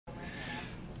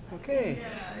Okay,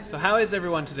 so how is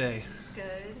everyone today?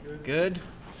 Good. Good?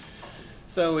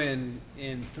 So in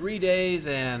 3 days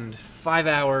and 5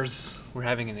 hours, we're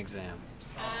having an exam.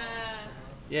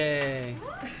 Yay.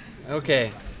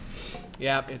 Okay.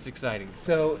 Yeah, it's exciting.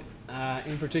 So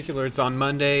in particular, it's on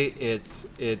Monday. It's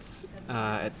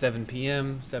at 7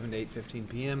 p.m., 7 to 8:15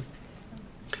 p.m.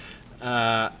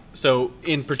 So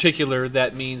in particular,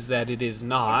 that means that it is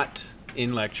not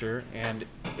in lecture, and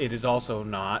it is also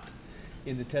not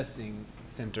in the testing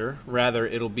center. Rather,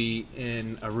 it'll be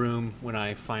in a room when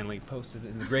I finally post it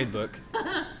in the gradebook.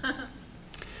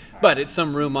 But it's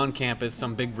some room on campus,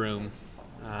 some big room,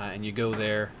 and you go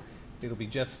there. It'll be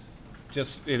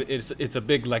it's a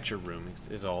big lecture room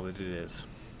is all that it is.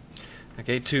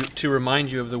 Okay, to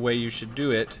remind you of the way you should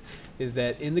do it is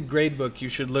that in the gradebook you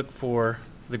should look for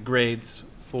the grades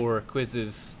for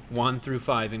quizzes 1 through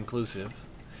 5 inclusive,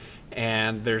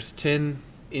 and there's 10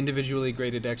 individually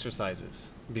graded exercises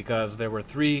because there were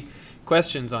 3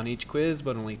 questions on each quiz,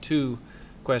 but only 2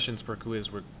 questions per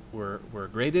quiz were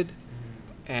graded,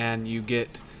 and you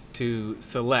get to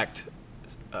select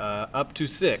up to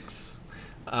 6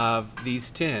 of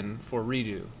these 10 for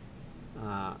redo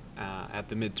at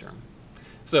the midterm.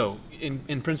 So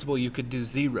in principle you could do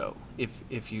 0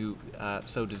 if you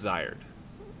so desired.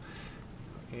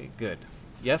 Okay, good.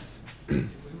 Yes? If we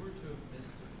were to have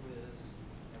missed a quiz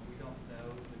and we don't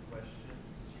know the questions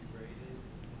that you graded,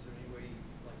 is there any way,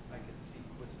 like, I could see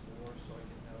quiz 4 so I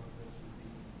could know if those would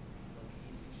be like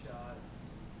easy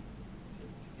shots to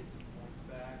get some points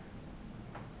back?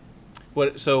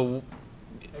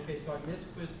 Okay, so I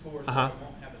missed quiz 4, so I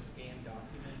won't have a scanned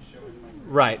document showing my grades.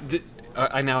 Right. Quiz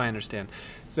 4. Now I understand.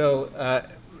 So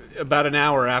about an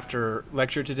hour after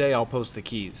lecture today, I'll post the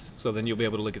keys. So then you'll be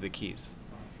able to look at the keys.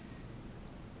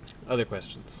 Other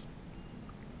questions?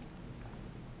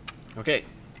 Okay.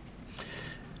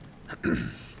 There's a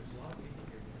lot of people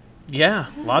here today. Yeah,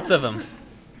 lots of them.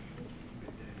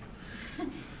 Why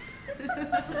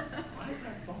is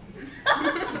that funny?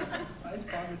 Why is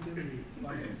positivity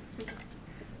funny?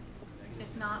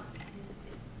 If not,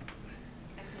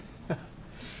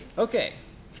 Okay.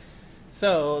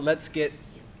 So let's get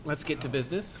to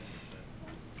business.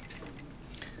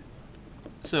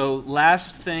 So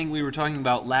last thing we were talking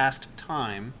about last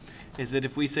time is that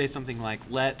if we say something like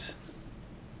let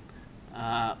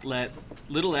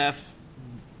little f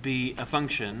be a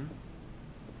function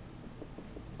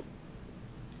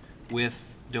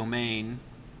with domain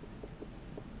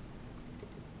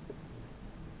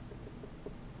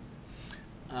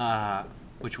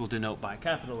which we'll denote by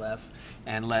capital F,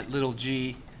 and let little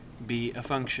g be a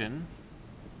function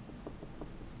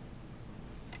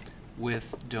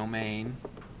with domain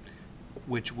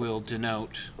which we'll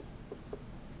denote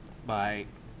by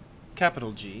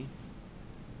capital G.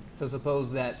 So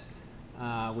suppose that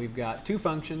we've got 2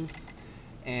 functions,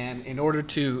 and in order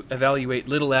to evaluate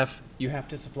little f, you have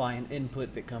to supply an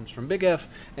input that comes from big F,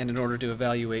 and in order to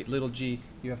evaluate little g,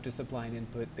 you have to supply an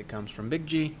input that comes from big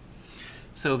G.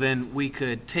 So then we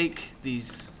could take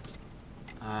these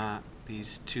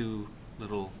 2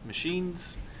 little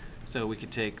machines. So we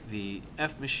could take the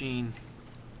F machine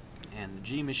and the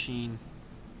G machine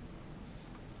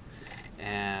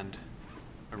and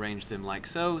arrange them like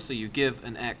so. So you give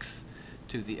an X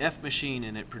to the F machine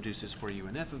and it produces for you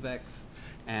an F of X.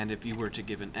 And if you were to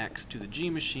give an X to the G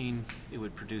machine, it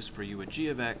would produce for you a G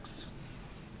of X.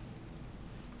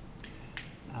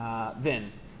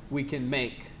 Then we can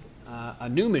make a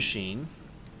new machine,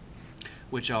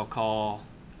 which I'll call,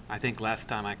 I think last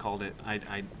time I called it,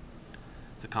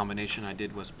 the combination I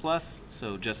did was plus,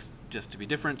 so just to be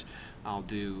different, I'll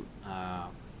do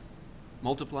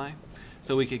multiply.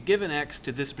 So we could give an X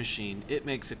to this machine. It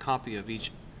makes a copy of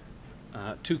each,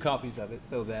 2 copies of it,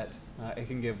 so that it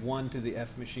can give 1 to the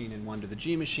F machine and 1 to the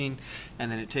G machine,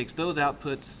 and then it takes those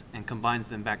outputs and combines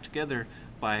them back together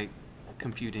by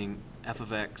computing F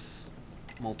of X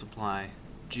multiply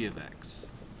G of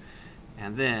X.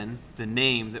 And then the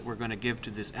name that we're going to give to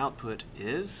this output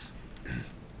is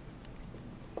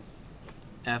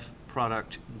F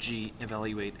product G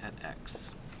evaluate at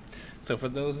X. So for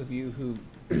those of you who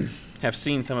have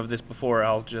seen some of this before,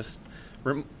 I'll just,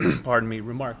 pardon me,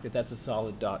 remark that that's a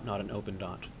solid dot, not an open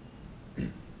dot.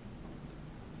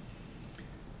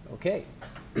 Okay.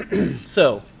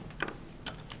 So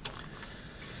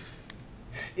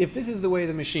if this is the way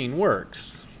the machine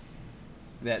works,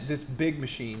 that this big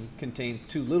machine contains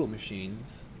 2 little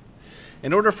machines,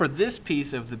 in order for this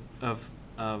piece of the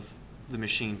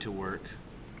machine to work,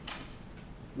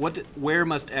 where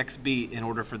must X be in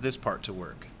order for this part to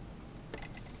work?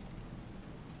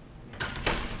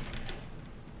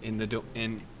 in the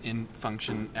in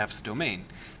function f's domain.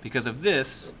 Because of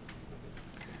this,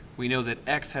 we know that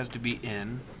x has to be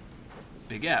in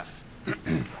big F.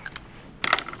 And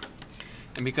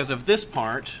because of this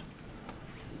part,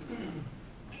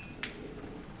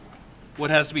 what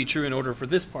has to be true in order for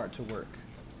this part to work?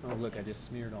 Oh, look, I just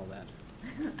smeared all that.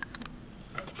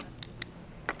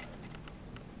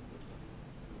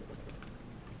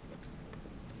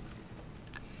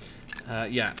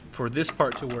 Yeah, for this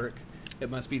part to work, it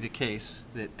must be the case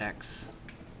that x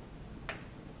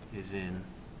is in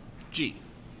G.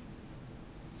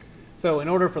 So in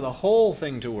order for the whole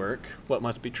thing to work, what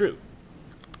must be true?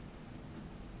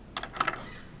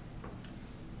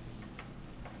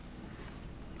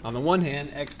 On the one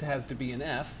hand, x has to be in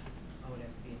F. Oh, it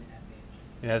has to be an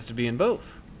FH. It has to be in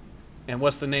both. And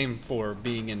what's the name for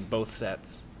being in both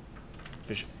sets?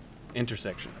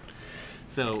 Intersection.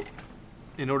 So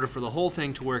in order for the whole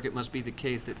thing to work, it must be the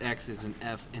case that x is in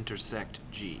F intersect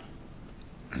G.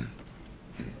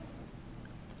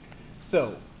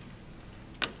 So,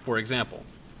 for example,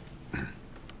 I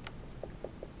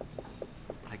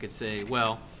could say,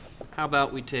 well, how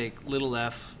about we take little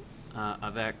f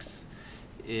of x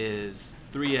is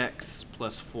 3x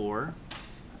plus 4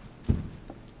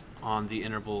 on the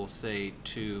interval, say,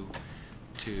 2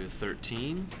 to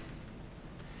 13,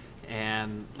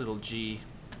 and little g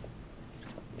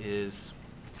is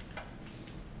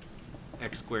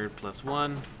x squared plus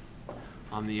 1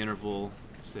 on the interval,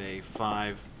 say,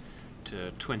 5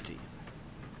 to 20.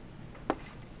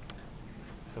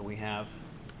 So we have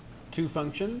two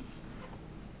functions.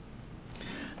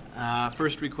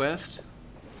 First request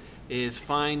is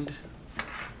find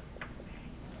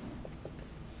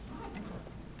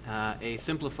a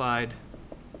simplified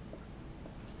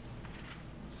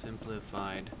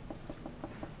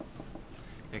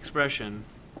expression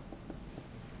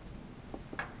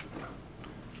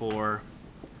for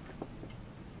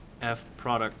f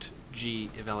product G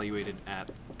evaluated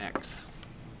at x.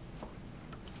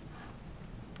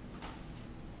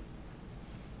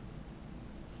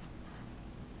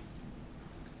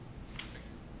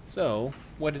 So,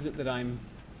 what is it that I'm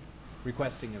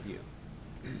requesting of you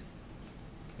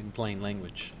in plain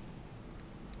language?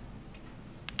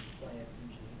 Apply F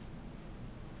and G.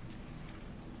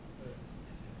 Or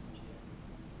FX and G.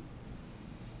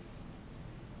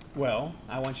 Well,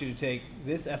 I want you to take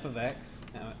this f of x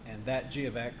and that g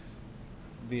of x,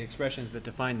 the expressions that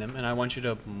define them, and I want you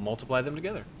to multiply them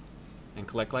together and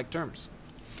collect like terms.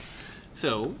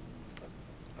 So,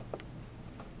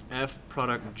 f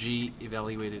product G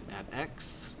evaluated at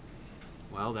x,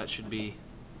 well, that should be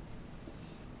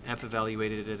f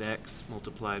evaluated at x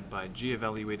multiplied by G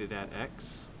evaluated at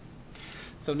x.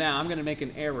 So now I'm going to make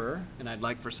an error, and I'd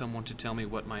like for someone to tell me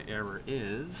what my error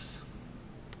is.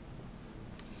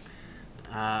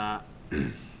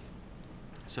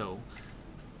 So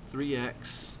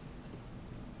 3x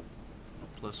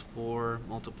plus 4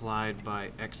 multiplied by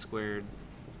x squared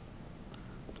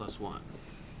plus 1.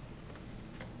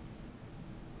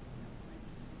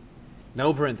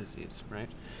 No parentheses, right?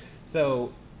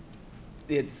 So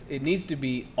it needs to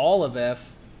be all of f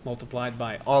multiplied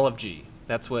by all of g.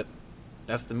 That's the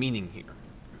meaning here.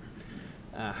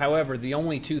 However, the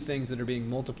only two things that are being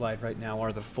multiplied right now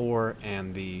are the 4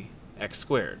 and the x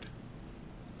squared.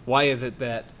 Why is it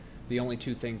that the only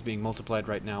two things being multiplied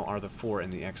right now are the 4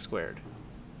 and the x squared?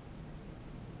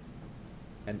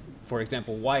 And for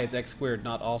example, why is x squared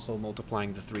not also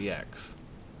multiplying the 3x?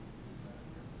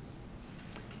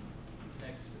 Next to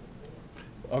the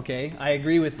 4. Okay, I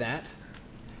agree with that.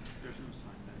 There's no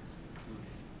sign that it's included.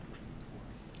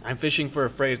 I'm fishing for a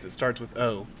phrase that starts with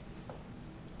O.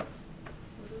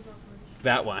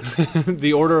 That one,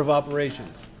 the order of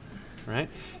operations, right?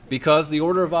 Because the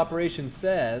order of operations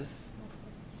says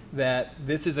that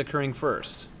this is occurring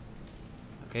first.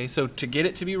 Okay, so to get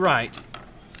it to be right,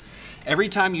 every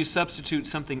time you substitute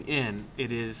something in,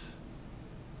 it is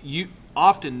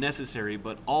often necessary,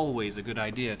 but always a good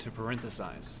idea to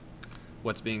parenthesize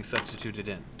what's being substituted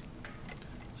in.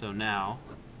 So now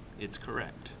it's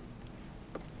correct.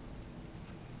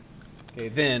 Okay,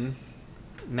 then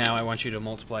now I want you to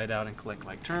multiply it out and collect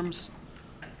like terms.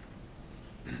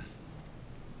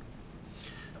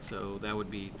 So that would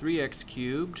be 3x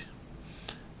cubed,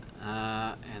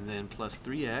 and then plus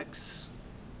 3x,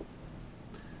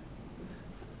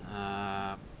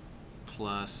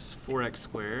 plus 4x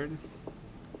squared,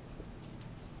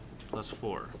 plus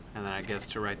 4. And then I guess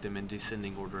to write them in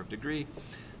descending order of degree,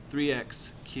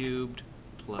 3x cubed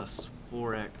plus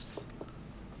 4x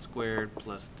squared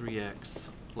plus 3x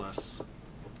plus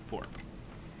 4.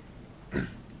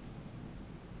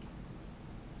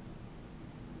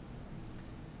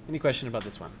 Any question about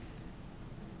this one?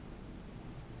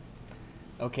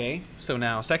 Okay, so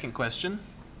now second question.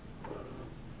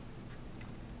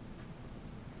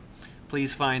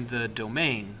 Please find the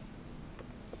domain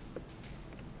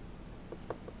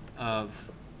of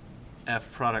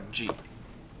f product G.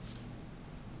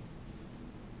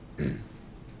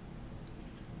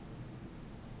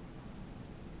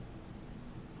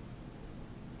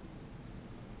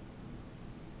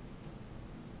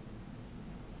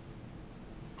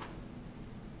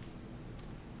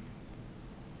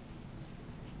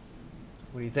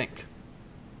 What do you think?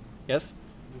 Yes?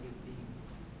 Would it be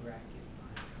bracket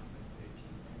 5, comma 13?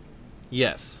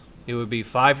 Yes. It would be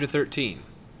 5 to 13.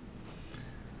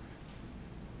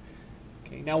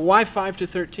 Okay, now why 5 to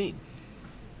 13?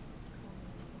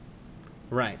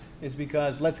 Right. It's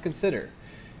because, let's consider,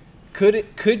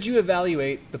 could you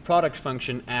evaluate the product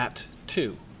function at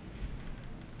 2?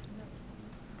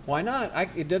 Why not?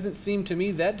 It doesn't seem to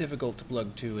me that difficult to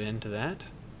plug 2 into that.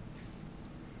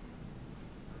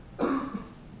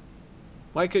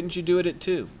 Why couldn't you do it at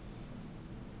 2?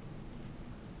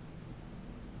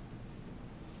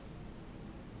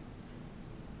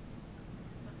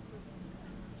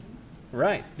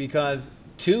 Right, because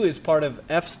 2 is part of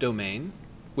F's domain,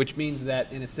 which means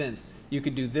that, in a sense, you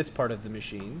could do this part of the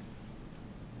machine.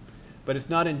 But it's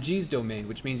not in G's domain,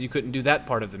 which means you couldn't do that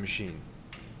part of the machine.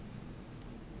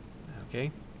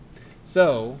 Okay?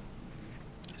 So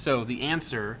the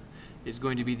answer is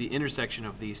going to be the intersection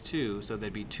of these two, so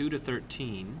they'd be 2 to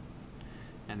 13,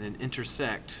 and then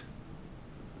intersect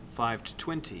 5 to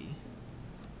 20,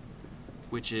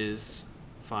 which is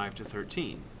 5 to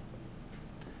 13.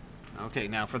 Okay,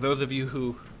 now for those of you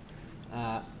who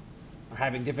are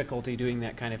having difficulty doing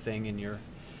that kind of thing in your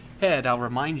head, I'll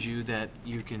remind you that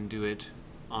you can do it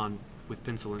with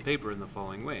pencil and paper in the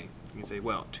following way. You can say,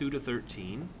 well, 2 to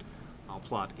 13, I'll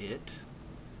plot it,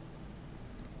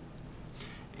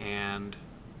 and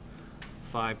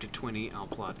 5 to 20, I'll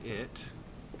plot it.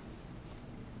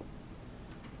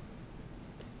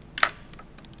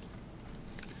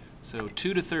 So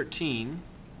 2 to 13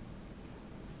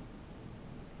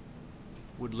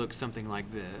 would look something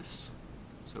like this.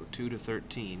 So 2 to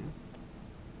 13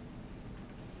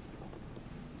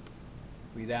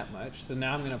 be that much. So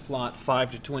now I'm going to plot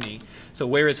 5 to 20. So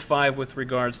where is 5 with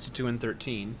regards to 2 and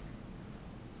 13?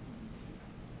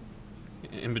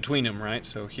 In between them, right?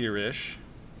 So here-ish.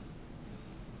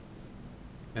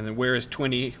 And then where is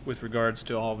 20 with regards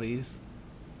to all these?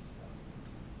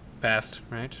 Past,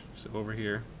 right? So over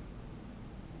here.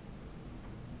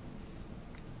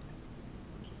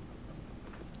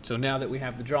 So now that we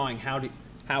have the drawing, how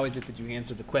is it that you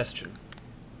answer the question?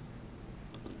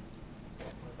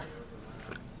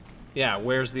 Yeah,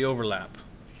 where's the overlap?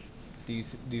 Do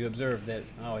you observe that,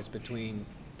 oh, it's between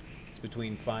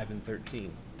 5 and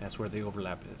 13. That's where the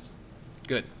overlap is.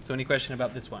 Good. So any question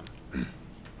about this one?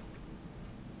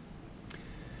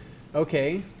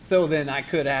 Okay, so then I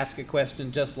could ask a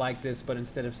question just like this, but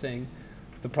instead of saying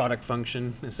the product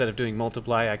function, instead of doing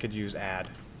multiply, I could use add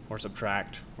or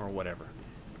subtract or whatever.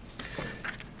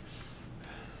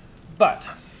 But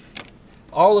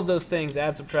all of those things,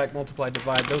 add, subtract, multiply,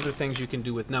 divide, those are things you can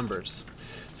do with numbers.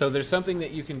 So there's something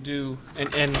that you can do,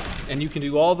 and you can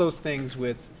do all those things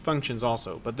with functions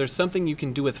also, but there's something you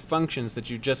can do with functions that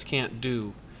you just can't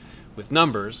do with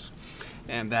numbers,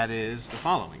 and that is the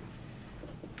following.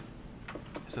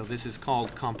 So this is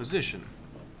called composition.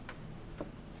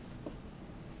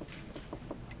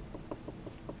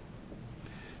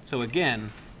 So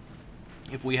again,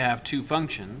 if we have two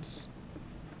functions,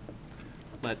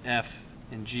 let f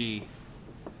and g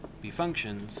be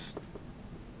functions,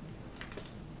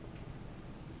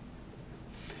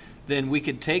 then we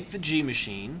could take the G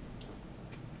machine,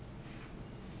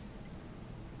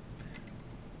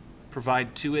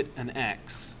 provide to it an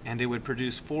x, and it would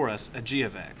produce for us a g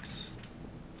of x.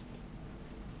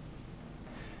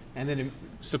 And then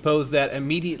suppose that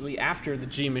immediately after the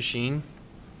G machine,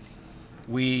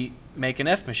 we make an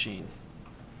F machine.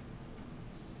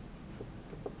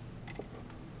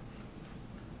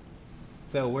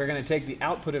 So we're going to take the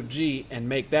output of G and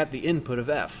make that the input of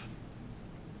F.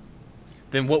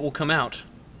 Then what will come out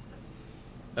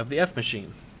of the F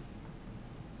machine?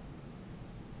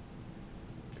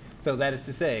 So that is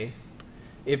to say,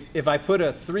 if I put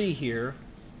a 3 here,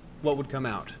 what would come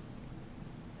out?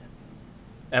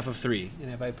 F of 3.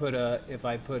 And if I put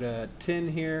a 10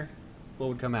 here, what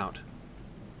would come out?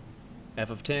 F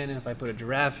of 10. And if I put a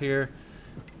giraffe here,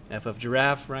 F of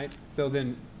giraffe, right? So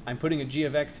then I'm putting a g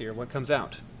of x here. What comes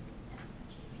out?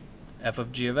 F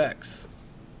of g of x.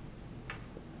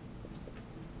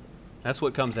 That's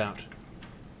what comes out.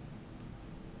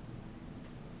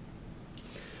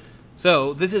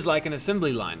 So this is like an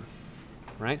assembly line,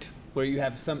 right? Where you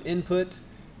have some input,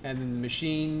 and then the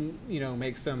machine,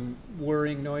 makes some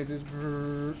whirring noises,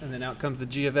 and then out comes the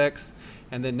g of x,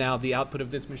 and then now the output of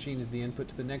this machine is the input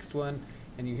to the next one,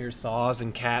 and you hear saws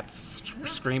and cats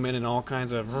screaming and all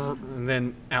kinds of, and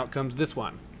then out comes this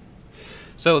one.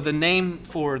 So the name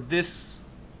for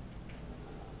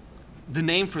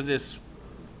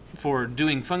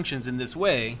doing functions in this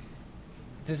way,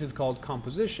 this is called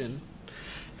composition,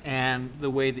 and the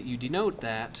way that you denote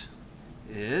that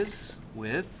is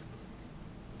with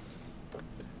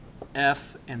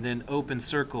f and then open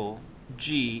circle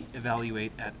g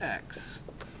evaluate at x.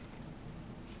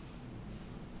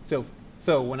 So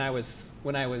when I was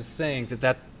saying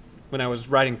that when I was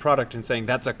writing product and saying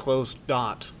that's a closed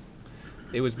dot,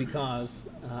 it was because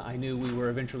I knew we were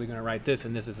eventually going to write this,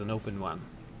 and this is an open one.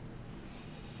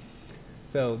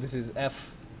 So this is f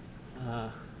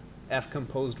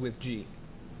composed with g,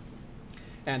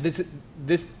 and this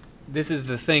is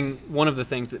the thing. One of the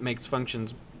things that makes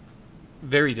functions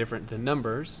very different than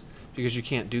numbers, because you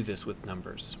can't do this with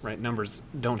numbers, right? Numbers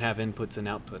don't have inputs and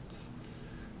outputs.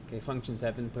 Okay, functions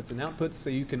have inputs and outputs, so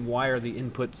you can wire the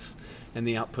inputs and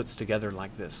the outputs together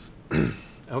like this.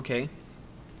 Okay.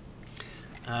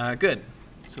 Good.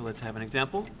 So let's have an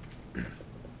example.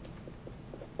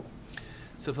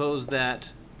 Suppose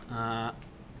that f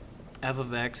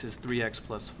of x is 3x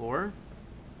plus 4,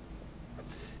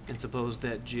 and suppose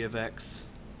that g of x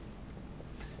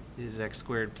is x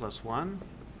squared plus 1.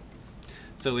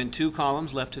 So in two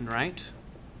columns, left and right,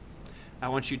 I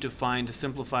want you to find a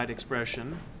simplified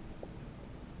expression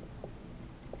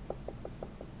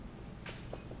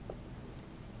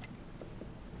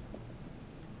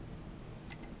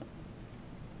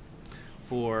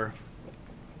for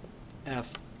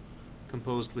f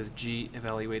composed with g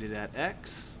evaluated at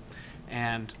x,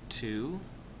 and 2,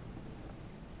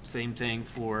 same thing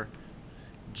for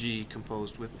g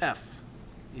composed with f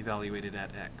evaluated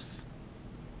at x.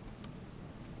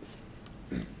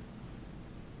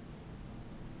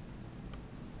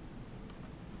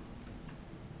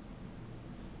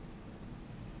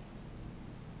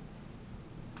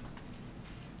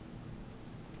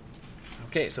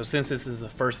 Okay, so since this is the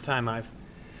first time I've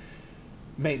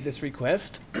made this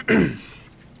request,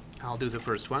 I'll do the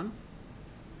first one.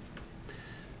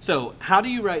 So how do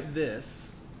you write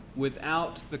this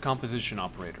without the composition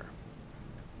operator?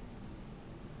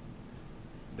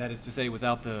 That is to say,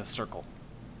 without the circle.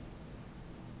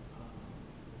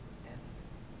 F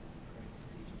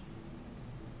parentheses G parentheses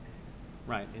X.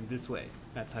 Right, in this way.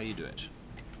 That's how you do it.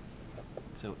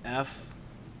 So f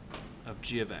of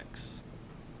g of x.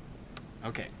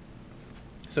 Okay.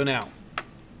 So now,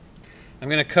 I'm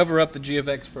going to cover up the g of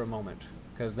x for a moment,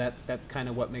 because that's kind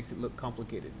of what makes it look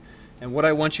complicated. And what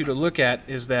I want you to look at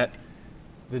is that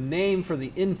the name for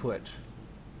the input,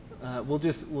 we'll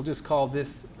just call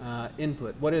this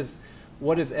input. What does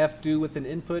f do with an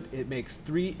input? It makes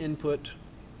 3 input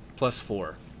plus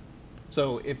 4.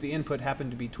 So if the input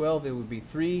happened to be 12, it would be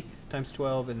 3 times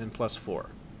 12 and then plus 4.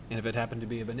 And if it happened to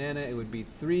be a banana, it would be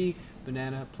 3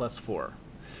 banana plus 4.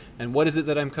 And what is it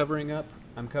that I'm covering up?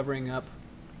 I'm covering up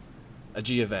a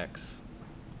g of x.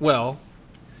 Well,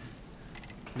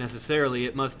 necessarily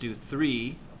it must do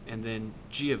 3 and then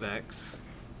g of x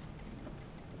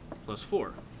plus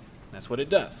 4. That's what it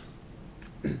does.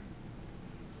 Okay,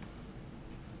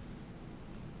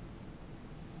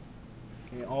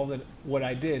 what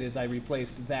I did is I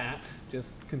replaced that,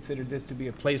 just considered this to be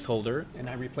a placeholder, and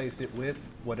I replaced it with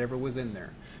whatever was in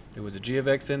there. There was a g of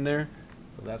x in there,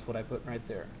 so that's what I put right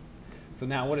there. So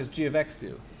now what does g of x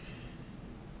do?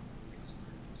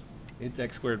 It's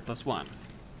x squared plus 1.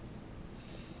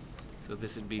 So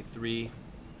this would be 3,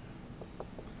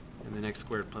 and then x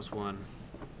squared plus 1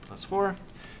 plus 4.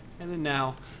 And then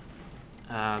now,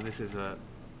 this is an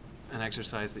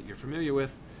exercise that you're familiar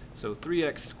with. So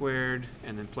 3x squared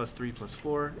and then plus 3 plus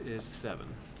 4 is 7.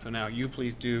 So now you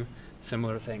please do a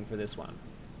similar thing for this one.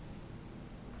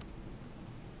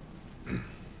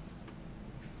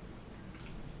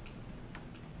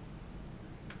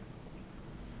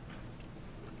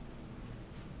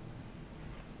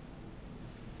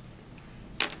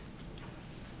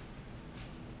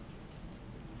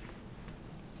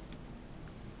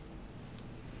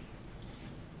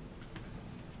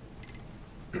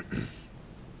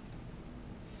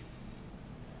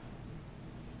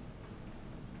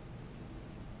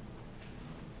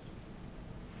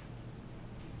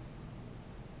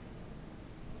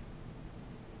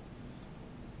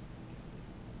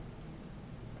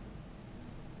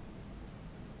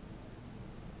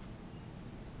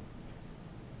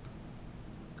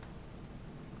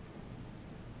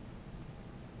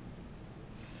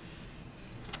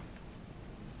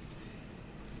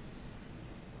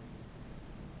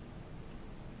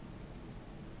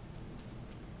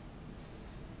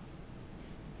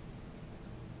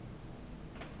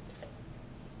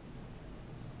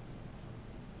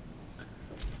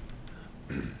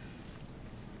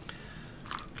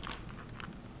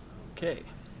 Okay,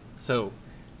 so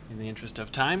in the interest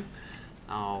of time,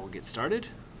 I'll get started.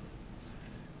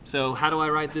 So how do I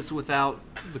write this without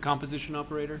the composition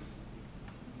operator?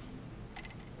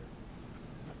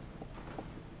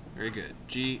 Very good.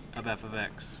 G of f of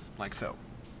x, like so.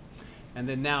 And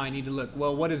then now I need to look,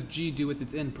 well, what does G do with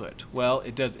its input? Well,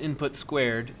 it does input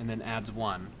squared and then adds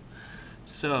 1.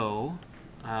 So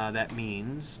that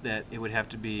means that it would have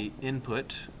to be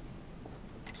input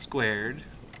squared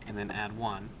and then add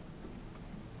 1.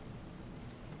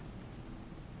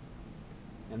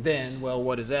 And then, well,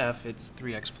 what is f? It's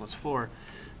 3x plus 4.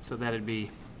 So that'd be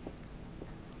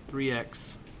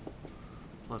 3x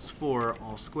plus 4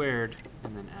 all squared,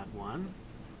 and then add 1.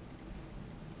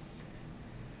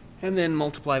 And then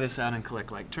multiply this out and collect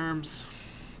like terms.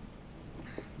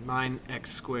 9x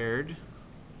squared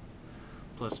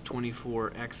plus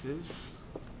 24x's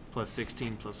plus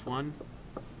 16 plus 1,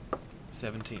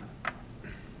 17.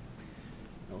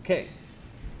 Okay.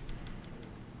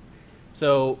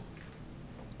 So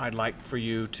I'd like for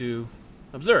you to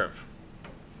observe.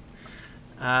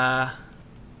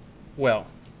 Well,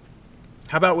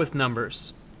 how about with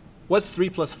numbers? What's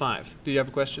 3 plus 5? Do you have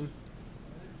a question?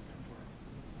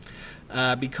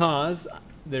 Because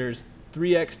there's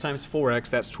 3x times 4x,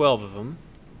 that's 12 of them.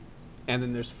 And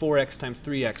then there's 4x times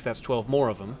 3x, that's 12 more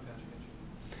of them.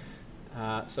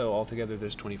 So altogether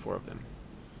there's 24 of them.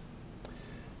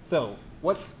 So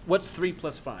what's 3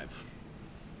 plus 5?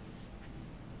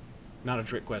 Not a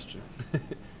trick question.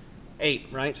 8,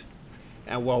 right?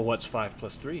 And well, what's 5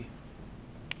 plus 3?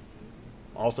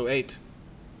 Also 8.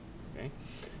 Okay.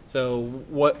 So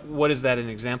what is that an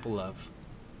example of?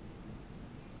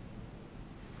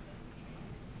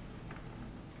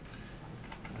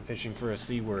 I'm fishing for a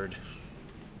C word.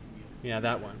 Yeah,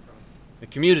 that one. The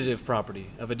commutative property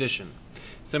of addition.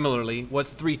 Similarly,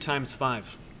 what's 3 times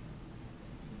 5?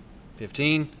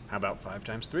 15. How about 5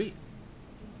 times 3?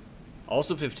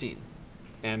 Also 15.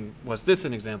 And what's this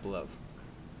an example of?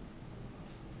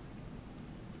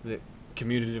 The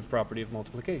commutative property of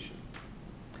multiplication.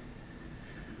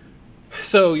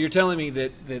 So you're telling me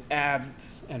that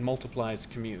adds and multiplies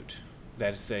commute.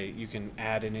 That is to say, you can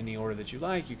add in any order that you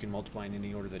like, you can multiply in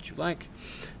any order that you like,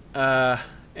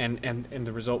 and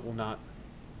the result will not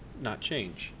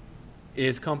change.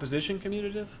 Is composition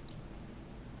commutative?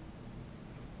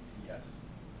 Yes.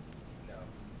 No.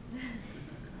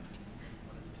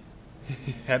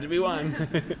 Had to be one.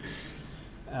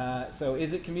 So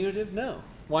is it commutative? No.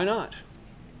 Why not?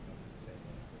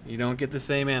 You don't get the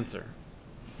same answer.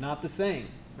 Not the same,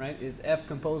 right? Is F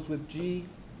composed with G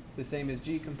the same as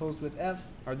G composed with F?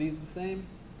 Are these the same?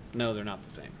 No, they're not the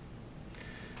same.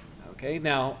 Okay,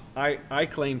 now I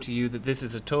claim to you that this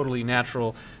is a totally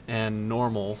natural and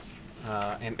normal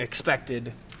and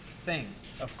expected thing.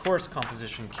 Of course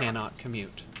composition cannot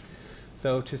commute.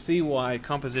 So to see why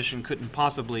composition couldn't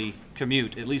possibly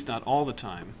commute, at least not all the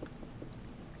time,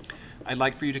 I'd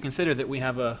like for you to consider that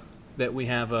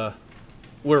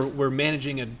we're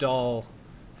managing a doll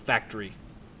factory,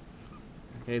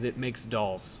 okay, that makes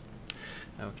dolls,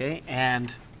 okay,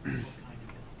 and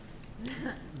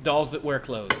dolls that wear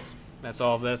clothes. That's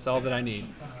all that I need.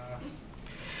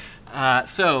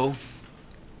 So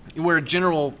we're a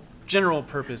general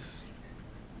purpose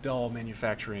doll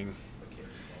manufacturing.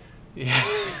 Yeah.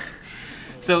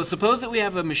 So suppose that we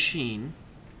have a machine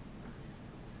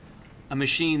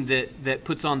that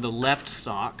puts on the left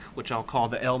sock, which I'll call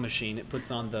the L machine. It puts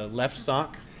on the left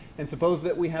sock. And suppose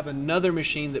that we have another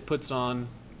machine that puts on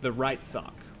the right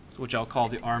sock, which I'll call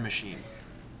the R machine.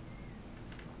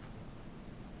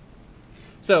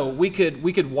 So we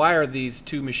could wire these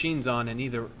two machines on in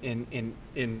either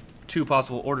in two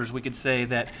possible orders. We could say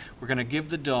that we're going to give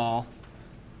the doll,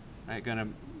 right,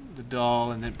 the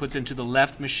doll, and then puts into the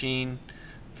left machine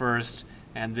first,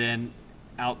 and then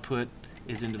output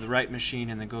is into the right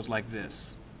machine, and then goes like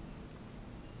this.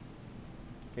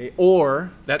 Okay,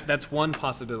 or that's one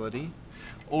possibility,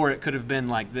 or it could have been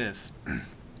like this.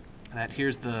 That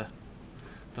here's the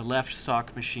left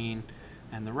sock machine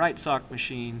and the right sock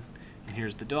machine, and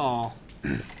here's the doll.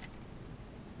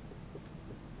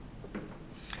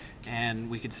 And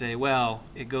we could say, well,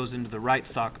 it goes into the right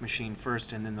sock machine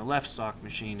first and then the left sock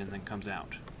machine and then comes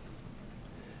out.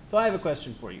 So I have a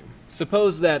question for you.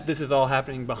 Suppose that this is all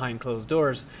happening behind closed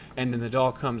doors and then the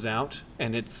doll comes out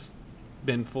and it's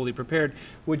been fully prepared.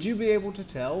 Would you be able to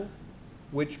tell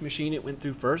which machine it went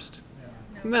through first?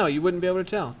 No, you wouldn't be able to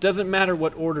tell. Doesn't matter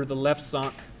what order the left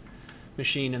sock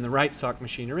machine and the right sock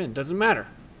machine are in. Doesn't matter.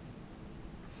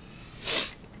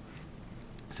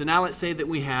 So now let's say that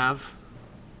we have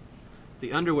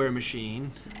the underwear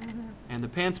machine and the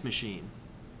pants machine.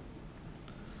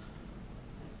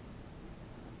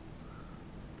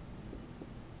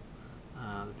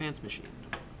 pants machine.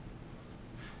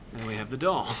 And then we have the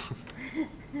doll.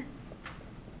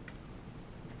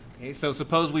 Okay, so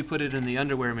suppose we put it in the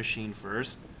underwear machine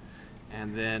first,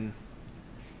 and then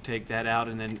take that out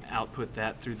and then output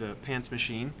that through the pants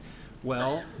machine.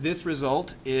 Well, this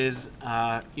result is,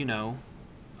 you know,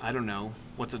 I don't know,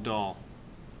 what's a doll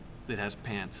that has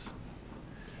pants?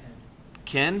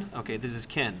 Ken? Okay, this is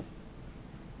Ken.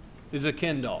 This is a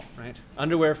Ken doll, right?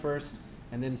 Underwear first,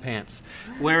 and then pants.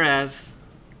 Whereas,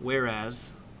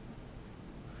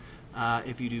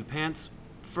 if you do pants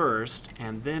first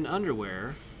and then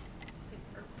underwear,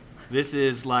 this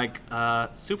is like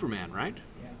Superman, right?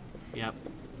 Yeah. Yep,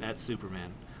 that's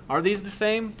Superman. Are these the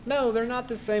same? No, they're not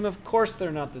the same. Of course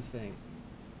they're not the same.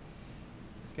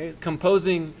 Okay,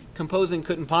 composing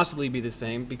couldn't possibly be the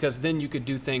same, because then you could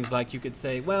do things like you could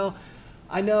say, well,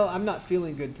 I know I'm not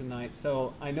feeling good tonight,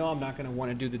 so I know I'm not going to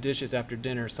want to do the dishes after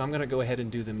dinner, so I'm going to go ahead and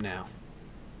do them now.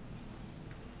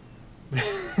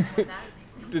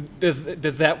 Does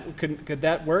that could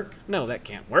that work? No, that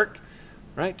can't work,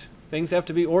 right? Things have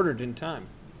to be ordered in time.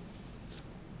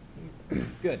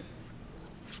 Good.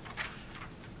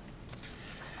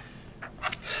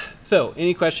 So,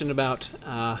 any question about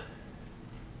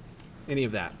any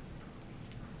of that?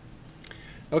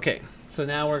 Okay, so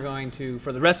now we're going to,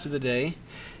 for the rest of the day,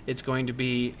 it's going to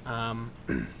be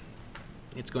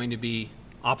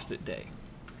opposite day.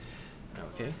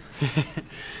 Okay.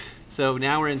 So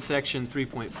now we're in section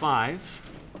 3.5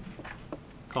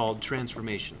 called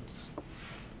transformations.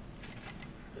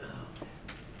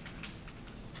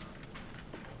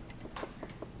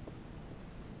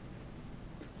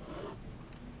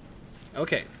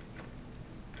 Okay.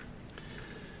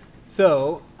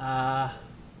 So,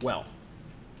 well,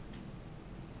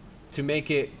 to make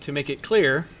it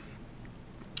clear,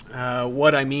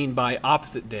 what I mean by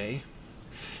opposite day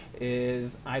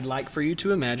is I'd like for you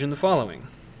to imagine the following: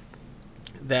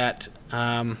 that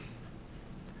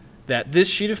that this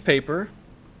sheet of paper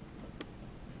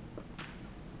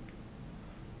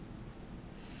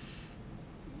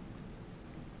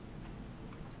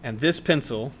and this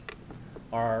pencil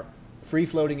are free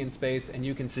floating in space, and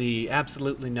you can see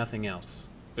absolutely nothing else.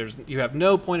 You have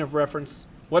no point of reference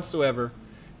whatsoever.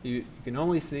 You can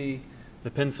only see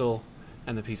the pencil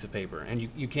and the piece of paper, and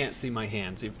you can't see my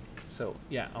hands. So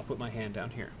yeah, I'll put my hand down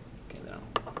here. Okay, then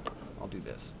I'll do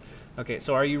this. Okay,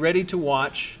 so are you ready to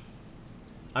watch?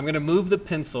 I'm going to move the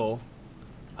pencil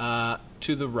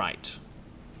to the right.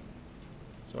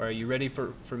 So are you ready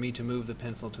for me to move the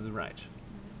pencil to the right?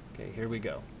 Okay, here we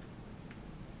go.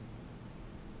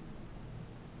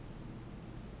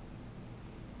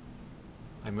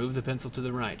 I move the pencil to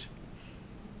the right.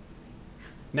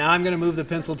 Now I'm going to move the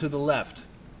pencil to the left.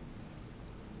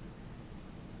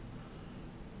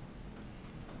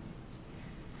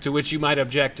 To which you might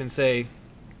object and say,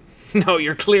 no,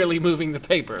 you're clearly moving the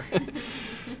paper.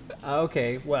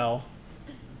 Okay, well,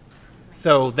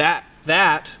 so that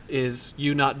is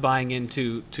you not buying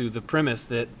into the premise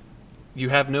that you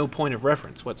have no point of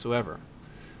reference whatsoever.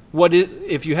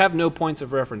 If you have no points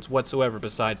of reference whatsoever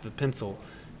besides the pencil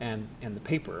and the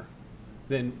paper,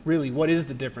 then really what is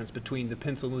the difference between the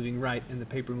pencil moving right and the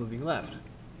paper moving left?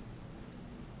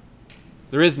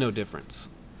 There is no difference.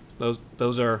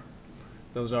 Those are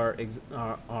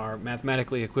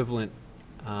mathematically equivalent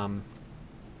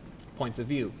points of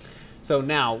view. So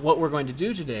now what we're going to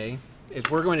do today is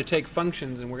we're going to take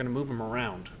functions and we're going to move them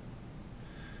around.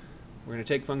 We're going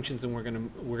to take functions and we're going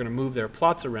to move their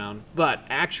plots around, but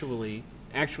actually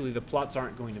the plots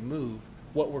aren't going to move.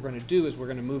 What we're going to do is we're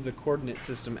going to move the coordinate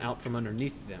system out from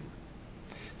underneath them.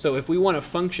 So if we want a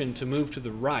function to move to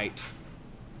the right,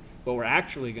 what we're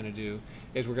actually going to do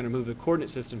is we're going to move the coordinate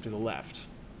system to the left.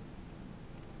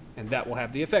 And that will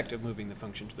have the effect of moving the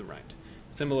function to the right.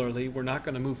 Similarly, we're not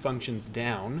going to move functions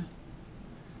down.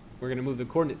 We're going to move the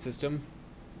coordinate system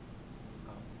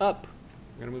up.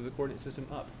 We're going to move the coordinate system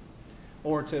up.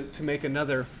 Or to make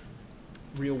another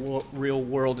real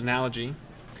world analogy,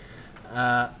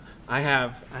 I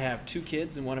have two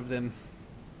kids, and one of them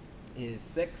is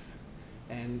 6,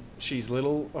 and she's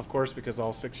little, of course, because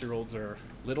all 6-year-olds are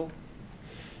little.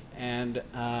 And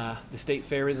the state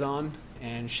fair is on,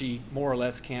 and she more or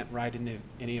less can't ride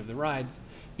any of the rides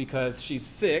because she's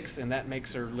 6, and that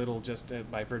makes her little just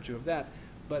by virtue of that.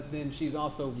 But then she's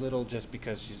also little just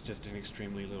because she's just an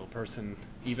extremely little person,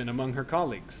 even among her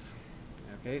colleagues.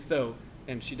 Okay, so,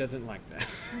 and she doesn't like that.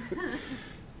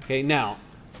 Okay, now,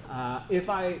 if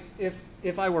I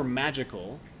were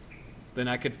magical, then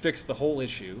I could fix the whole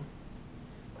issue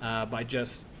by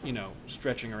just,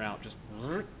 stretching her out. Just,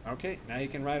 okay, now you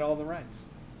can ride all the rides.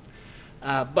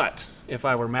 But if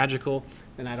I were magical,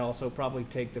 then I'd also probably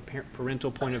take the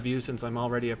parental point of view, since I'm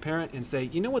already a parent, and say,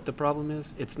 you know what the problem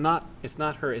is? It's not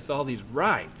her, it's all these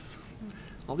rides.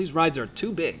 All these rides are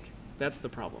too big. That's the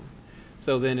problem.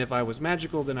 So then if I was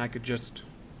magical, then I could just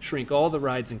shrink all the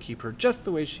rides and keep her just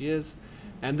the way she is,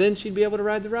 and then she'd be able to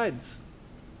ride the rides.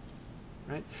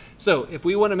 Right? So if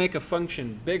we want to make a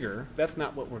function bigger, that's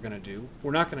not what we're going to do.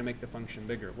 We're not going to make the function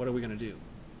bigger. What are we going to do?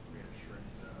 We're gonna shrink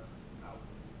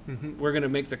the out. We're going to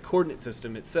make the coordinate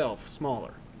system itself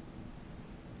smaller.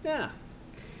 Yeah.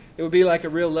 It would be like a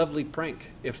real lovely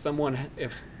prank if someone,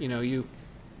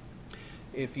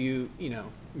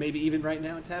 maybe even right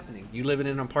now it's happening. You live in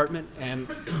an apartment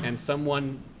and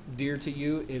someone dear to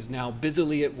you is now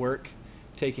busily at work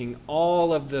taking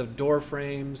all of the door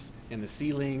frames and the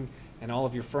ceiling and all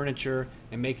of your furniture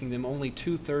and making them only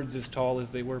 2/3 as tall as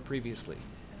they were previously.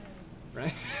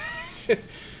 Right?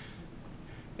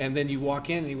 And then you walk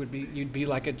in and you'd be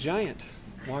like a giant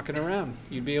walking around.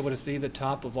 You'd be able to see the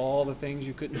top of all the things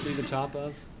you couldn't see the top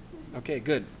of. Okay,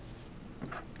 good.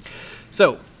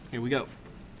 So, here we go.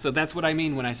 So that's what I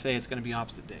mean when I say it's going to be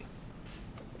opposite day.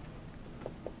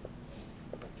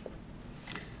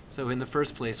 So in the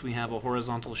first place, we have a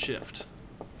horizontal shift.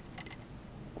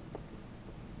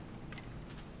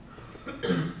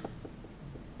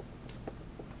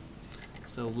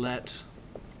 So let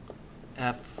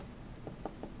f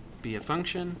be a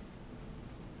function,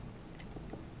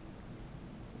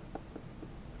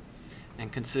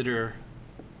 and consider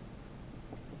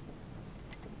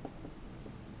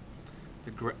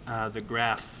the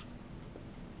graph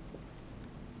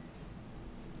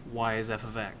y is f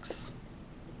of x.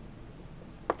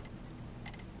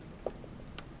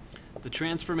 The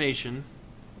transformation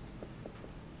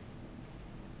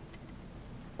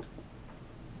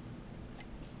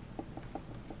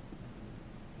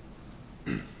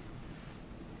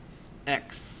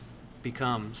x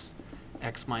becomes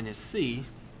x minus c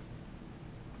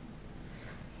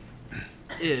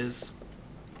is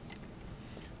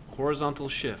horizontal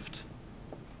shift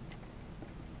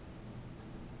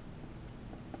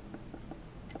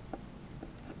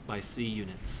by c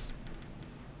units.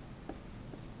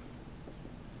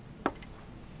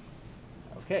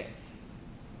 Okay,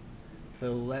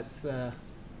 so let's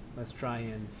try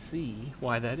and see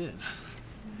why that is.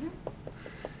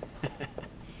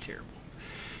 Terrible.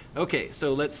 Okay,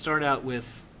 so let's start out with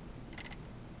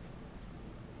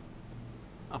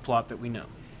a plot that we know.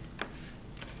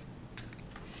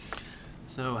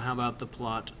 So how about the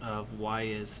plot of y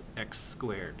is x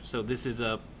squared? So this is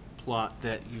a plot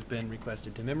that you've been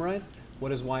requested to memorize. What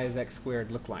does y is x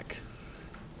squared look like?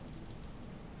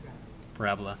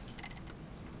 Parabola.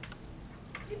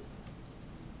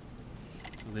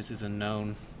 So this is a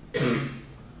known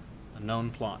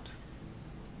plot.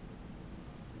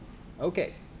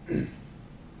 Okay.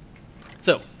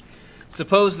 So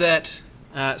suppose that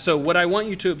so what I want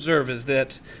you to observe is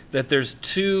that there's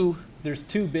two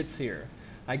bits here.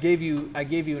 I gave you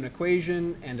an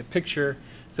equation and a picture.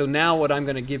 So now what I'm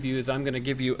going to give you is I'm going to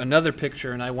give you another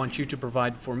picture, and I want you to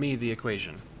provide for me the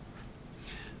equation.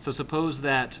 So suppose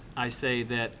that I say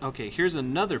that, okay, here's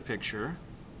another picture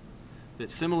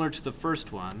that's similar to the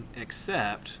first one,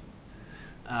 except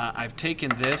I've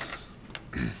taken this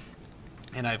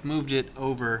and I've moved it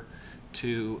over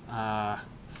to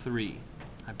 3.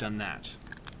 I've done that.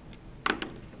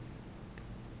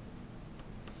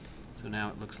 So now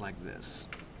it looks like this.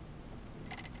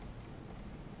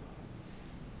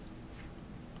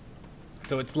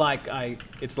 So it's like I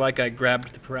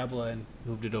grabbed the parabola and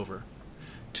moved it over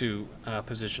to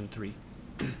position 3.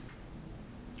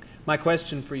 My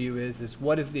question for you is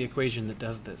what is the equation that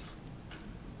does this?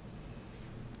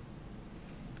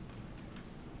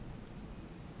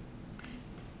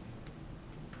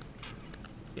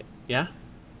 Yeah?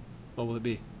 What will it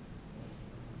be?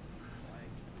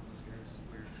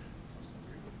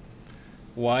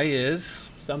 Y is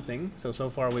something. So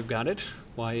far we've got it.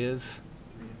 Y is...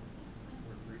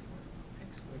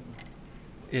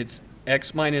 It's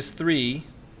x minus 3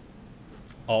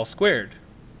 all squared.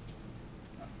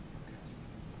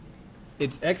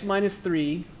 It's x minus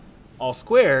 3 all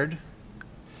squared.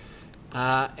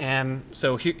 And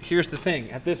so here's the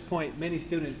thing. At this point, many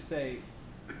students say,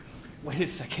 wait a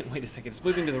second, it's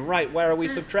moving to the right. Why are we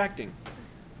subtracting?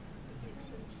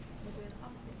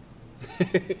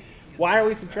 Why are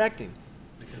we subtracting?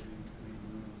 Because we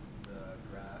moved the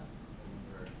graph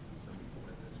over, so we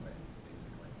put it this way,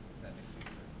 basically. That makes sense.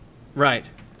 Right,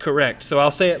 correct. So I'll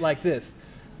say it like this.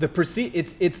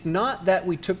 It's not that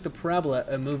we took the parabola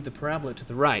and moved the parabola to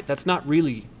the right. That's not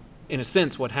really, in a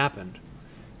sense, what happened.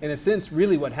 In a sense,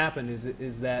 really what happened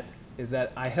is that is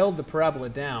that I held the parabola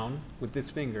down with this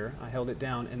finger, I held it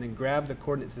down, and then grabbed the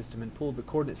coordinate system and pulled the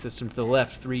coordinate system to the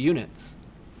left 3 units.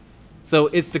 So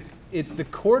it's the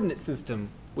coordinate system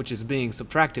which is being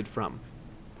subtracted from.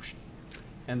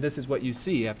 And this is what you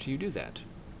see after you do that.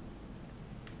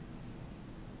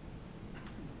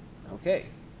 Okay.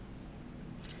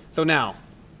 So now,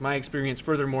 my experience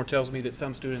furthermore tells me that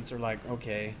some students are like,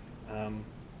 okay,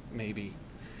 maybe.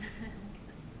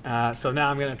 So now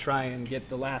I'm going to try and get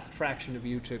the last fraction of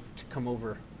you to come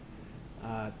over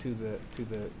to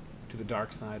the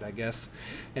dark side, I guess,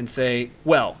 and say,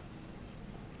 well,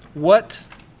 what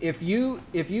if you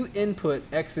input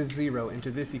x is 0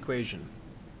 into this equation,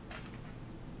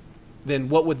 then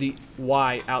what would the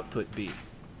y output be?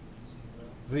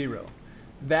 0.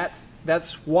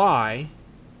 That's why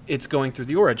it's going through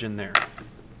the origin there.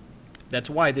 That's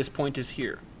why this point is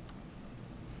here.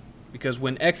 Because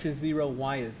when x is 0,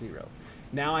 y is 0.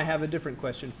 Now I have a different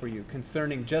question for you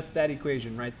concerning just that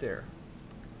equation right there.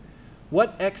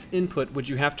 What x input would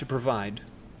you have to provide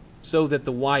so that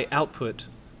the y output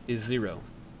is 0?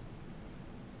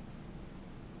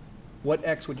 What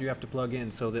x would you have to plug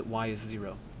in so that y is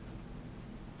 0?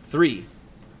 3.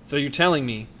 So you're telling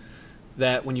me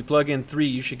that when you plug in 3,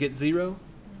 you should get 0?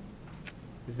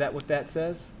 Is that what that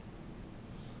says?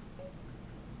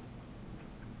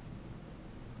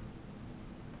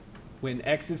 When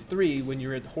x is 3, when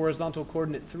you're at horizontal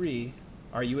coordinate 3,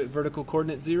 are you at vertical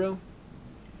coordinate 0?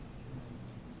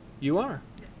 You are.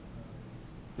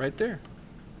 Right there.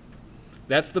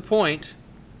 That's the point.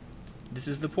 This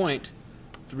is the point.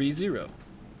 3, 0.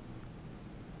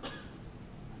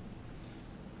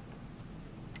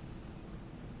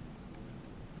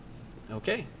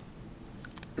 Okay.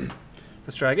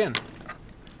 Let's try again.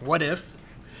 What if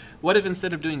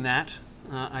instead of doing that,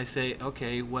 I say,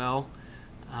 okay, well,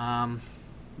 now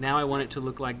I want it to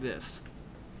look like this.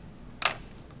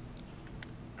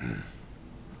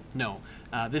 No,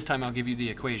 this time I'll give you the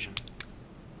equation.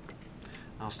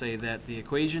 I'll say that the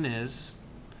equation is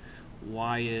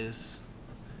y is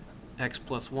x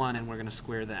plus 1, and we're going to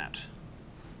square that.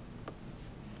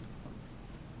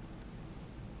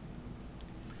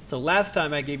 So last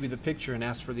time I gave you the picture and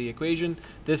asked for the equation.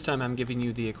 This time I'm giving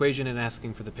you the equation and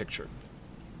asking for the picture.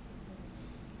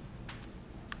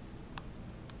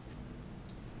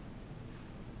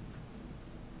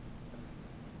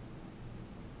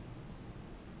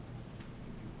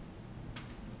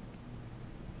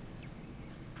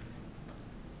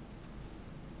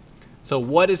 So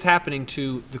what is happening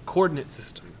to the coordinate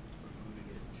system?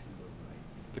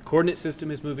 The coordinate system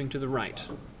is moving to the right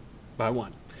by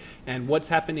 1. And what's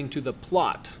happening to the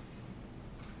plot?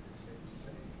 It's the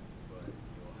same, but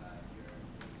you'll have your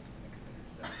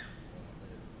x-intercept won't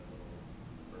live the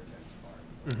little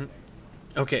vertex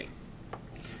part. Okay,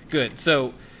 good.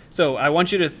 So I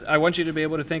want you to be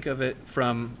able to think of it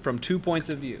from 2 points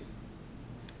of view.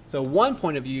 So one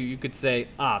point of view, you could say,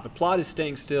 the plot is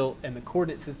staying still and the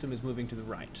coordinate system is moving to the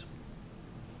right.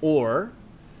 Or,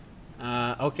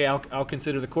 okay, I'll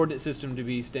consider the coordinate system to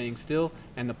be staying still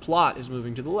and the plot is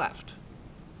moving to the left.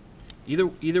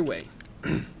 Either way.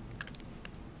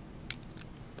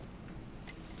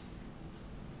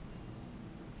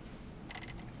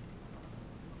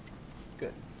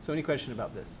 Good. So any question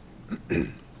about this?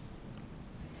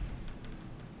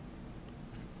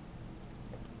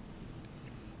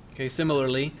 Okay,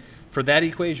 similarly, for that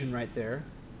equation right there,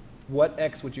 what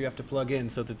x would you have to plug in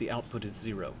so that the output is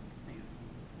 0?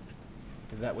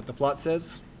 Is that what the plot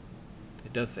says?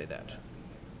 It does say that.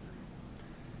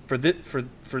 For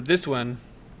this one,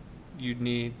 you'd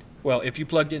need, well, if you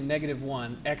plugged in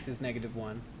 -1, x is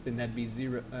 -1, then that'd be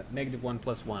 0, -1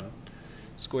 plus 1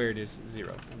 squared is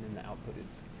 0, and then the output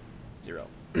is 0.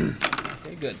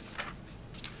 Okay, good.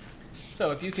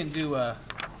 So if you can do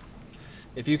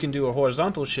a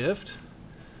horizontal shift,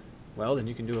 well, then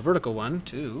you can do a vertical one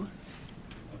too.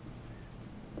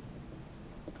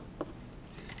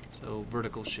 So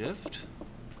vertical shift.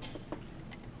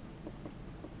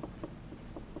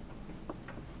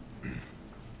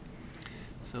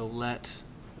 So let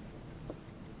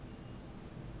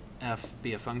f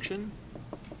be a function.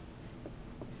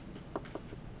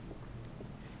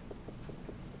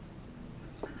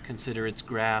 Consider its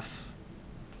graph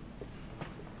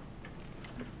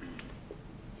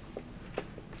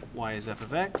y is f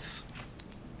of x.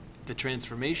 The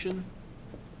transformation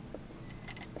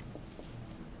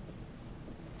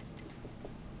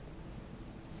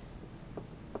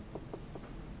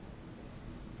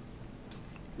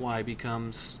y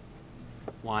becomes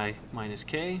y minus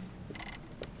k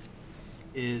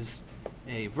is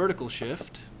a vertical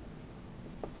shift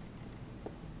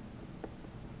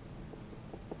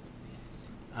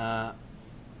of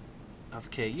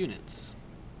k units.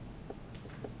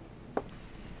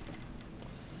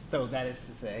 So that is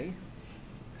to say,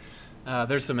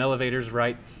 there's some elevators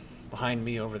right behind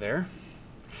me over there,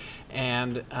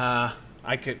 and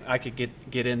I could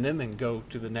get in them and go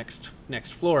to the next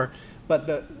floor.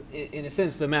 But in a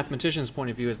sense, the mathematician's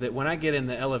point of view is that when I get in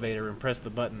the elevator and press the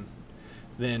button,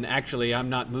 then actually I'm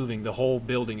not moving. The whole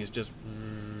building is just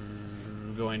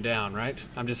going down, right?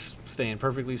 I'm just staying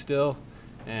perfectly still,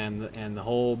 and the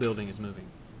whole building is moving.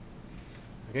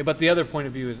 Okay, but the other point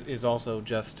of view is also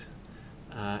just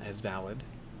as valid.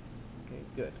 Okay,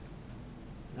 good.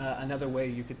 Another way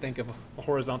you could think of a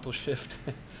horizontal shift,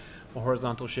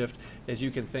 is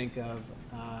you can think of,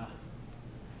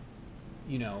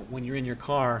 you know, when you're in your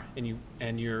car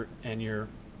and you're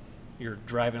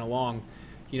driving along,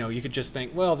 you know, you could just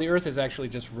think, well, the Earth is actually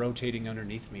just rotating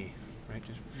underneath me, right?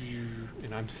 Just,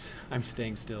 and I'm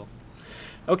staying still.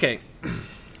 Okay.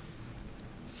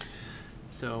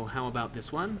 So how about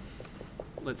this one?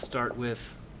 Let's start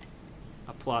with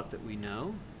a plot that we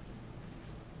know.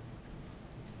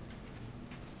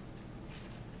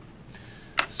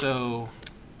 So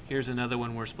here's another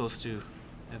one we're supposed to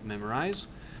have memorized.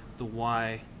 The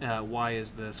y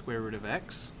is the square root of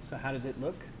x. So how does it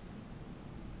look?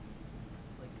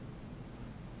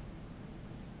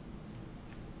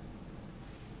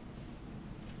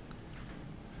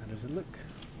 How does it look?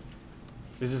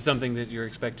 This is something that you're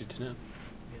expected to know.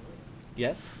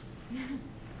 Yes?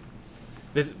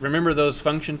 Remember those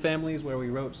function families where we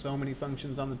wrote so many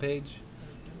functions on the page?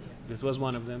 This was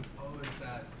one of them. Oh, is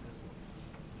that this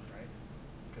one, right?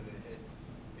 Because it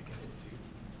can hit 2.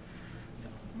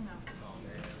 No. Oh,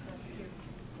 man.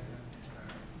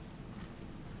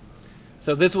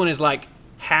 So this one is like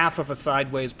half of a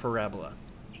sideways parabola.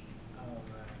 Oh,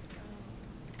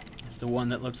 right. It's the one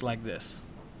that looks like this.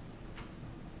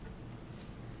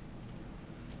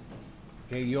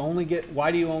 Okay, why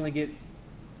do you only get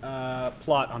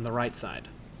plot on the right side?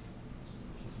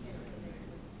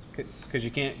 Because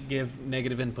you can't give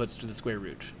negative inputs to the square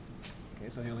root. Okay,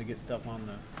 so you only get stuff on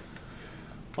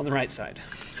the right side.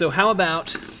 So how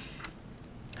about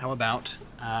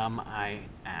I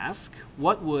ask,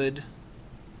 what would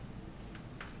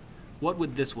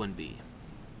this one be?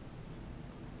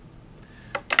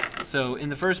 So in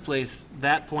the first place,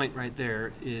 that point right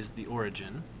there is the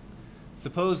origin.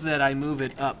 Suppose that I move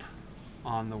it up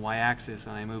on the y-axis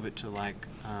and I move it to like,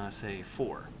 say,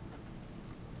 4.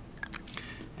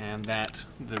 And that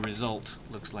the result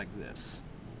looks like this.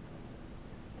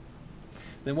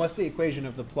 Then what's the equation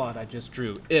of the plot I just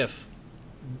drew if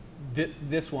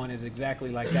this one is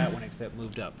exactly like that one except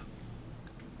moved up?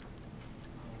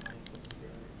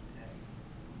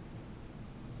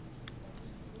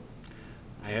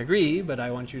 I agree, but I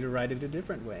want you to write it a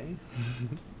different way.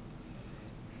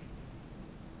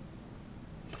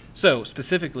 So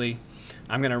specifically,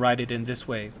 I'm going to write it in this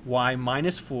way. Y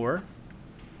minus 4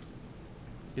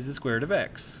 is the square root of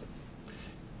x.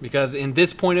 Because in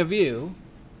this point of view,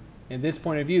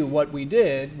 what we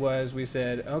did was we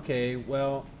said, okay,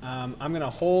 well, I'm going to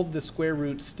hold the square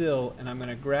root still, and I'm going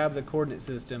to grab the coordinate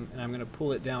system, and I'm going to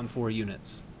pull it down 4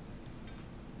 units.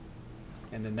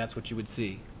 And then that's what you would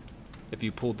see. If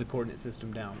you pulled the coordinate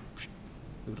system down,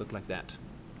 it would look like that.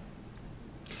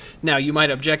 Now, you might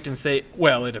object and say,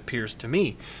 well, it appears to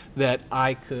me that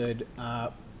I could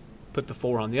put the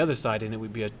 4 on the other side and it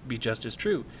would be just as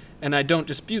true. And I don't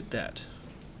dispute that.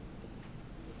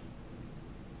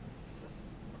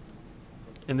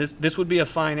 And this would be a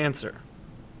fine answer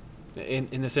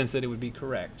in the sense that it would be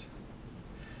correct.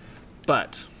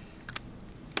 But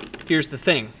here's the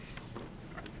thing.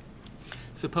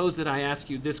 Suppose that I ask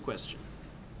you this question.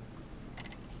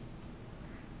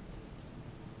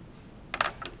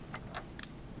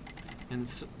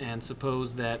 And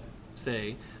suppose that,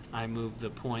 say, I move the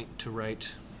point to right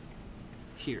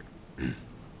here.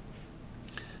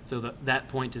 So that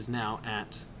point is now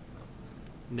at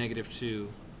 -2,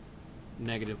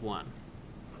 -1.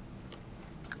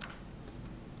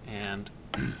 And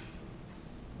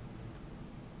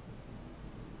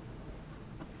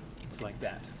it's like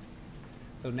that.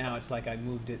 So now it's like I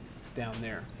moved it down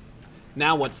there.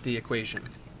 Now what's the equation?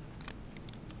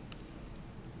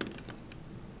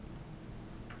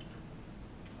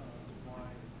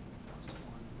 Y plus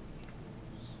 1 equals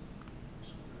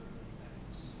square root of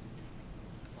x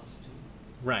plus 2.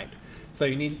 Right. So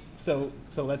you need so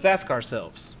let's ask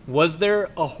ourselves, was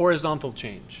there a horizontal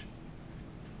change?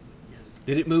 Yes.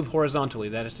 Did it move horizontally,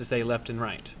 that is to say left and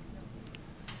right?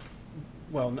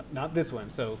 Well, not this one.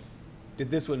 So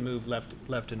did this one move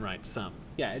left and right some?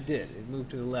 Yeah, it did. It moved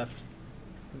to the left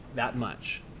that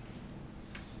much.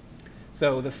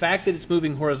 So the fact that it's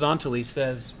moving horizontally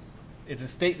says, is a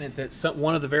statement that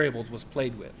one of the variables was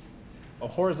played with. A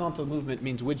horizontal movement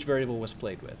means which variable was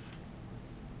played with.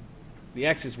 The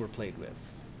x's were played with.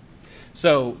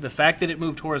 So the fact that it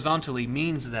moved horizontally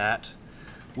means that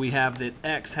we have that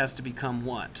x has to become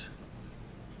what?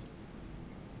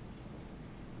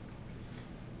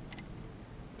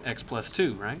 X plus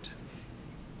 2, right?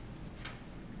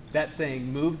 That's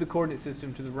saying move the coordinate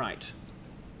system to the right.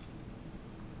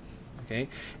 Okay?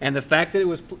 And the fact that it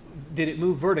was, did it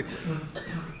move vertically?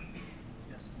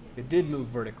 It did move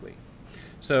vertically.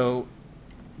 So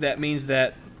that means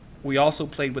that we also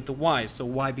played with the y's. So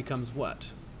y becomes what?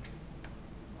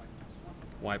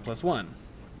 Y plus 1.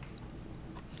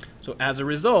 So as a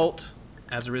result,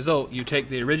 you take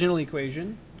the original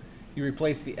equation, you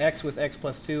replace the x with x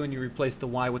plus 2, and you replace the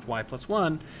y with y plus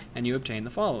 1, and you obtain the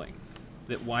following.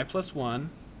 That y plus 1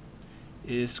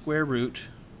 is square root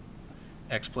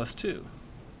x plus 2.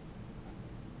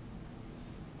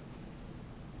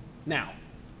 Now,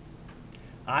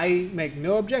 I make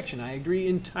no objection. I agree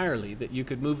entirely that you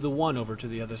could move the 1 over to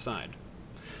the other side.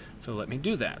 So let me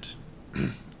do that.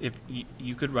 If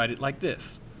you could write it like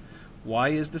this. Y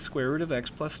is the square root of x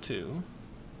plus 2,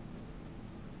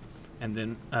 and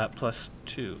then plus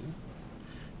 2,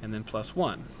 and then plus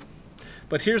 1.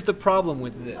 But here's the problem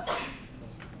with this.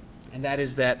 And that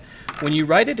is that when you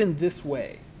write it in this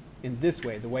way,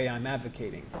 the way I'm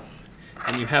advocating,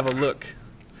 and you have a look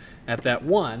at that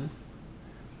 1,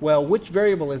 well, which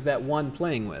variable is that 1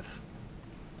 playing with?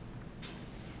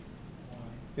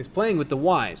 It's playing with the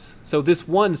y's. So this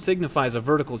 1 signifies a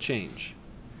vertical change.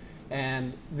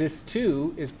 And this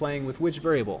 2 is playing with which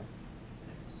variable?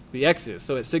 The x's.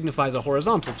 So it signifies a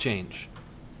horizontal change.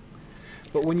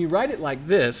 But when you write it like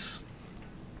this,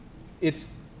 it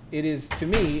is to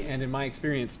me, and in my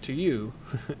experience to you,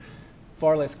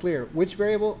 far less clear. Which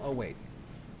variable? Oh, wait.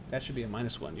 That should be a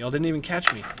 -1. Y'all didn't even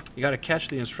catch me. You got to catch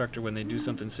the instructor when they do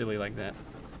something silly like that.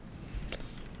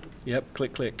 Yep,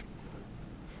 click, click.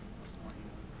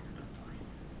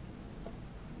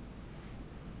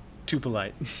 Too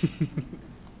polite.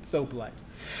 So polite.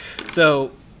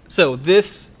 So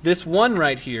this one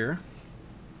right here,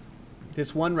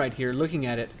 looking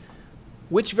at it,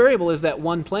 which variable is that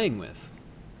 1 playing with?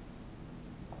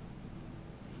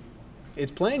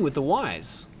 It's playing with the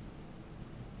y's.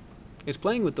 It's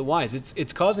playing with the y's.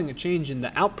 It's causing a change in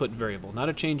the output variable, not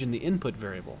a change in the input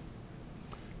variable.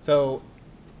 So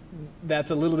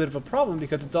that's a little bit of a problem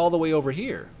because it's all the way over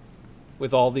here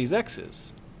with all these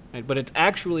x's. Right? But it's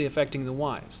actually affecting the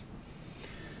y's.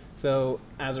 So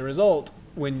as a result,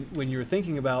 when you're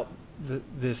thinking about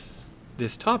this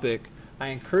topic, I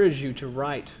encourage you to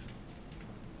write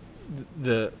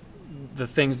the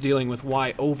things dealing with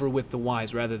y over with the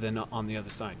y's rather than on the other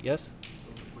side. Yes?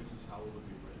 So which is how will it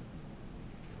be written?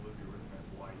 Will it be written as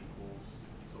y equals?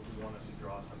 So if we want us to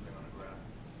draw something on a graph,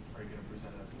 are you going to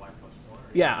present it as y plus 1?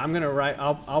 Yeah, I'm going to write.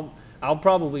 I'll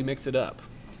probably mix it up.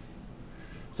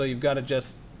 So you've got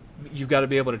to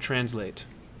be able to translate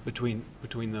between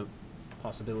the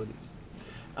possibilities.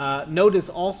 Notice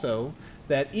also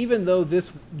that even though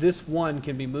this 1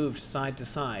 can be moved side to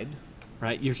side,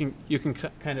 right? You can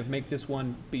kind of make this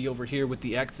one be over here with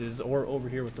the x's or over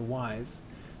here with the y's.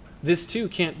 This 2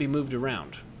 can't be moved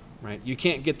around, right? You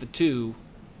can't get the 2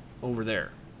 over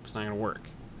there. It's not going to work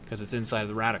because it's inside of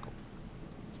the radical.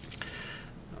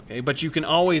 Okay, but you can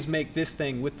always make this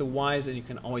thing with the y's, and you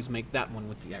can always make that one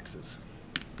with the x's.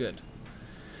 Good.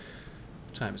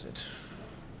 What time is it?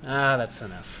 That's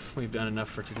enough. We've done enough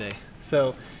for today.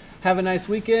 So have a nice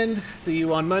weekend. See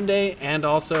you on Monday and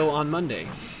also on Monday.